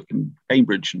Norfolk and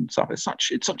Cambridge and Suffolk,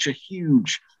 it's such a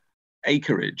huge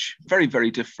acreage, very, very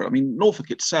different. I mean,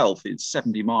 Norfolk itself is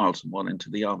 70 miles from one end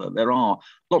to the other. There are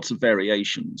lots of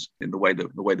variations in the way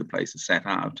the place is set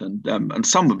out, and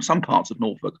some parts of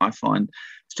Norfolk I find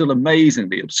still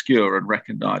amazingly obscure and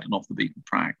recondite and off the beaten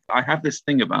track. I have this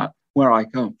thing about where I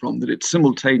come from, that it's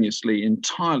simultaneously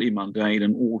entirely mundane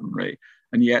and ordinary,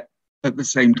 and yet at the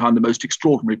same time the most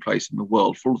extraordinary place in the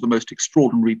world, full of the most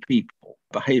extraordinary people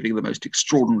behaving in the most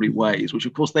extraordinary ways, which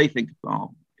of course they think are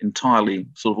entirely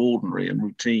sort of ordinary and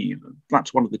routine. And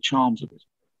that's one of the charms of it.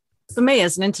 For me,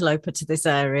 as an interloper to this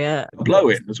area, blow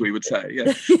in, as we would say.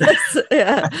 Yeah. Yes,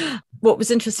 yeah. What was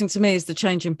interesting to me is the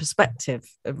change in perspective,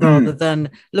 rather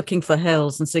than looking for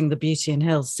hills and seeing the beauty in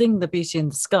hills, seeing the beauty in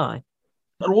the sky.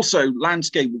 And also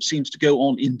landscape which seems to go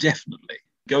on indefinitely.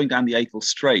 Going down the Acle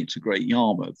Strait to Great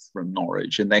Yarmouth from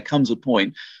Norwich, and there comes a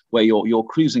point where you're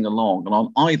cruising along, and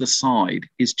on either side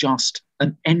is just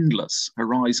an endless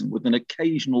horizon with an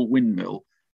occasional windmill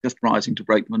just rising to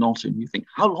break monotony. You think,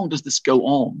 how long does this go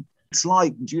on? It's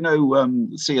like, do you know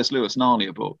C.S. Lewis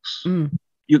Narnia books?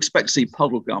 You expect to see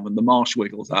Puddlegum and the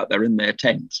Marshwiggles out there in their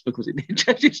tents because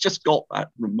it's just got that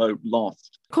remote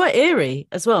lost. Quite eerie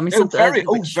as well. I mean, very.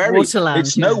 Waterland,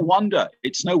 it's no wonder.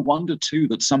 It's no wonder too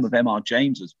that some of M.R.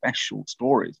 James's best short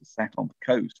stories are set on the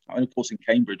coast, and of course in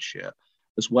Cambridgeshire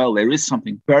as well. There is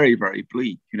something very, very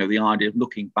bleak. The idea of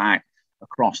looking back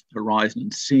across the horizon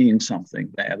and seeing something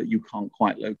there that you can't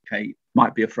quite locate,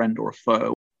 might be a friend or a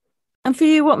foe. And for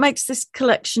you, what makes this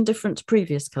collection different to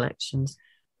previous collections?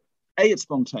 A, it's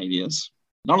spontaneous.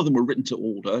 None of them were written to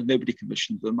order. Nobody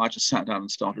commissioned them. I just sat down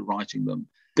and started writing them.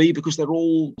 B, because they're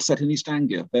all set in East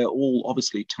Anglia. They're all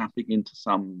obviously tapping into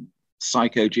some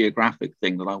psychogeographic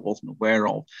thing that I wasn't aware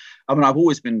of. I mean, I've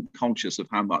always been conscious of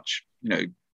how much,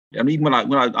 and even when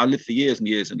I lived for years and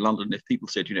years in London, if people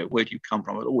said, where do you come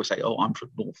from? I'd always say, oh, I'm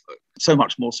from Norfolk. So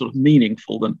much more sort of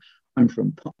meaningful than I'm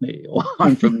from Putney or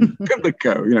I'm from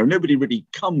Pimlico. Nobody really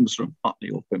comes from Putney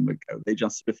or Pimlico. They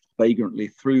just drift vagrantly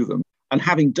through them. And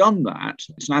having done that,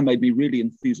 it's now made me really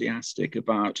enthusiastic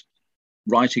about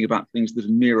writing about things that are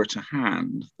nearer to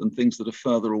hand than things that are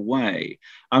further away.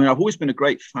 I mean, I've always been a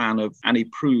great fan of Annie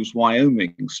Proulx's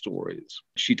Wyoming stories.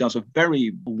 She does a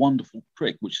very wonderful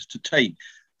trick, which is to take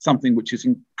something which is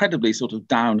incredibly sort of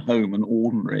down home and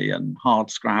ordinary and hard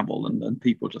scrabble, and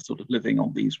people just sort of living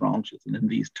on these ranches and in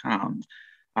these towns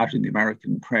out in the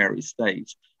American prairie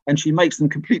states. And she makes them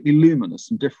completely luminous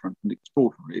and different and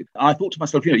extraordinary. I thought to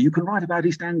myself, you can write about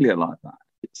East Anglia like that.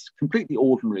 It's completely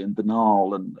ordinary and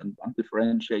banal and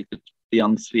undifferentiated to the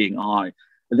unseeing eye.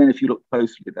 And then if you look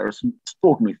closely, there are some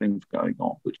extraordinary things going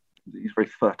on, which is very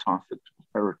fertile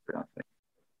territory, I think.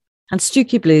 And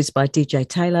Stewkey Blues by DJ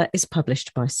Taylor is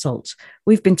published by Salt.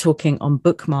 We've been talking on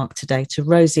Bookmark today to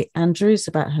Rosie Andrews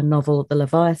about her novel The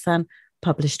Leviathan,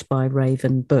 published by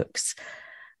Raven Books.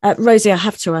 Rosie, I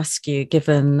have to ask you,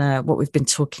 given what we've been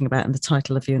talking about in the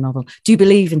title of your novel, do you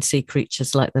believe in sea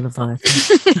creatures like the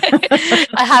Leviathan?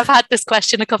 I have had this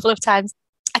question a couple of times.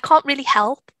 I can't really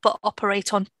help but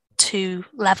operate on two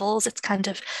levels. It's kind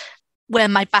of where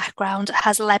my background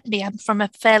has led me. I'm from a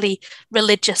fairly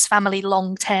religious family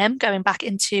long term, going back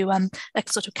into a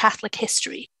sort of Catholic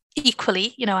history.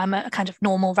 Equally, I'm a kind of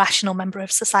normal, rational member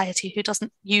of society who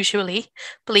doesn't usually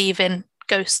believe in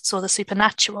ghosts or the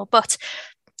supernatural. But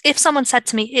if someone said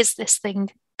to me, is this thing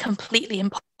completely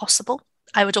impossible?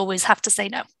 I would always have to say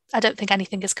no. I don't think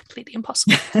anything is completely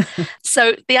impossible.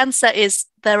 So the answer is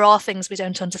there are things we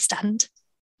don't understand.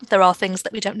 There are things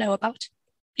that we don't know about.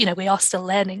 We are still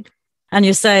learning. And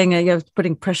you're saying you're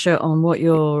putting pressure on what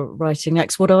you're writing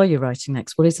next. What are you writing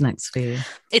next? What is next for you?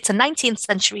 It's a 19th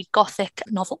century Gothic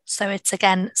novel. So it's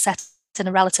again set in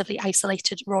a relatively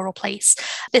isolated rural place.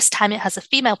 This time it has a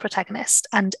female protagonist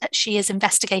and she is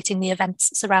investigating the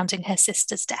events surrounding her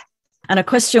sister's death. And a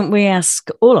question we ask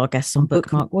all our guests on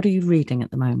Bookmark, what are you reading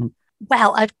at the moment?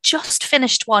 Well, I've just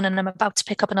finished one and I'm about to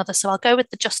pick up another. So I'll go with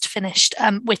the just finished,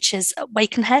 which is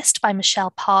Wakenhurst by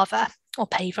Michelle Paver, or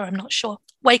Paver, I'm not sure.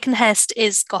 Wakenhurst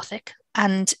is Gothic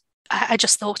and I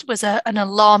just thought it was an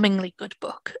alarmingly good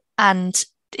book. And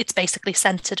it's basically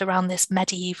centered around this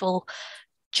medieval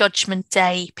Judgment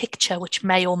Day picture, which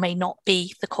may or may not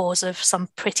be the cause of some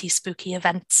pretty spooky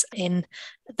events in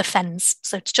the Fens.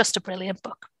 So it's just a brilliant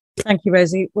book. Thank you,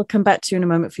 Rosie. We'll come back to you in a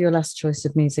moment for your last choice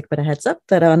of music, but a heads up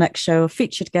that our next show,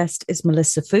 featured guest is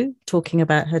Melissa Fu, talking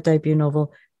about her debut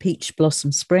novel, Peach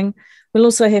Blossom Spring. We'll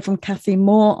also hear from Kathy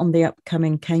Moore on the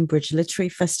upcoming Cambridge Literary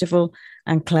Festival,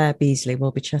 and Claire Beasley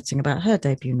will be chatting about her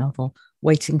debut novel,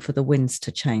 Waiting for the Winds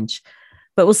to Change.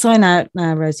 But we'll sign out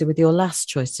now, Rosie, with your last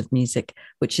choice of music,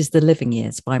 which is The Living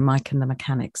Years by Mike and the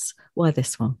Mechanics. Why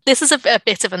this one? This is a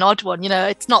bit of an odd one.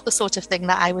 It's not the sort of thing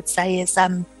that I would say is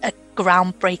a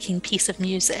groundbreaking piece of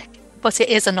music, but it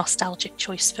is a nostalgic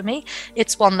choice for me.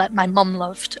 It's one that my mum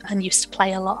loved and used to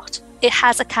play a lot. It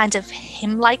has a kind of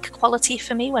hymn-like quality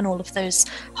for me when all of those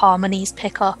harmonies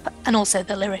pick up, and also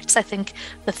the lyrics. I think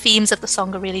the themes of the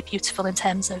song are really beautiful in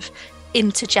terms of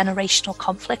intergenerational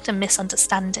conflict and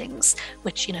misunderstandings,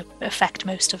 which, affect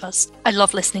most of us. I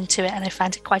love listening to it and I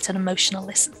find it quite an emotional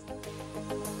listen.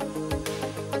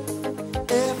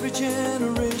 Every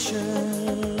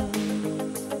generation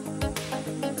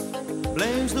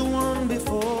blames the one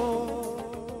before.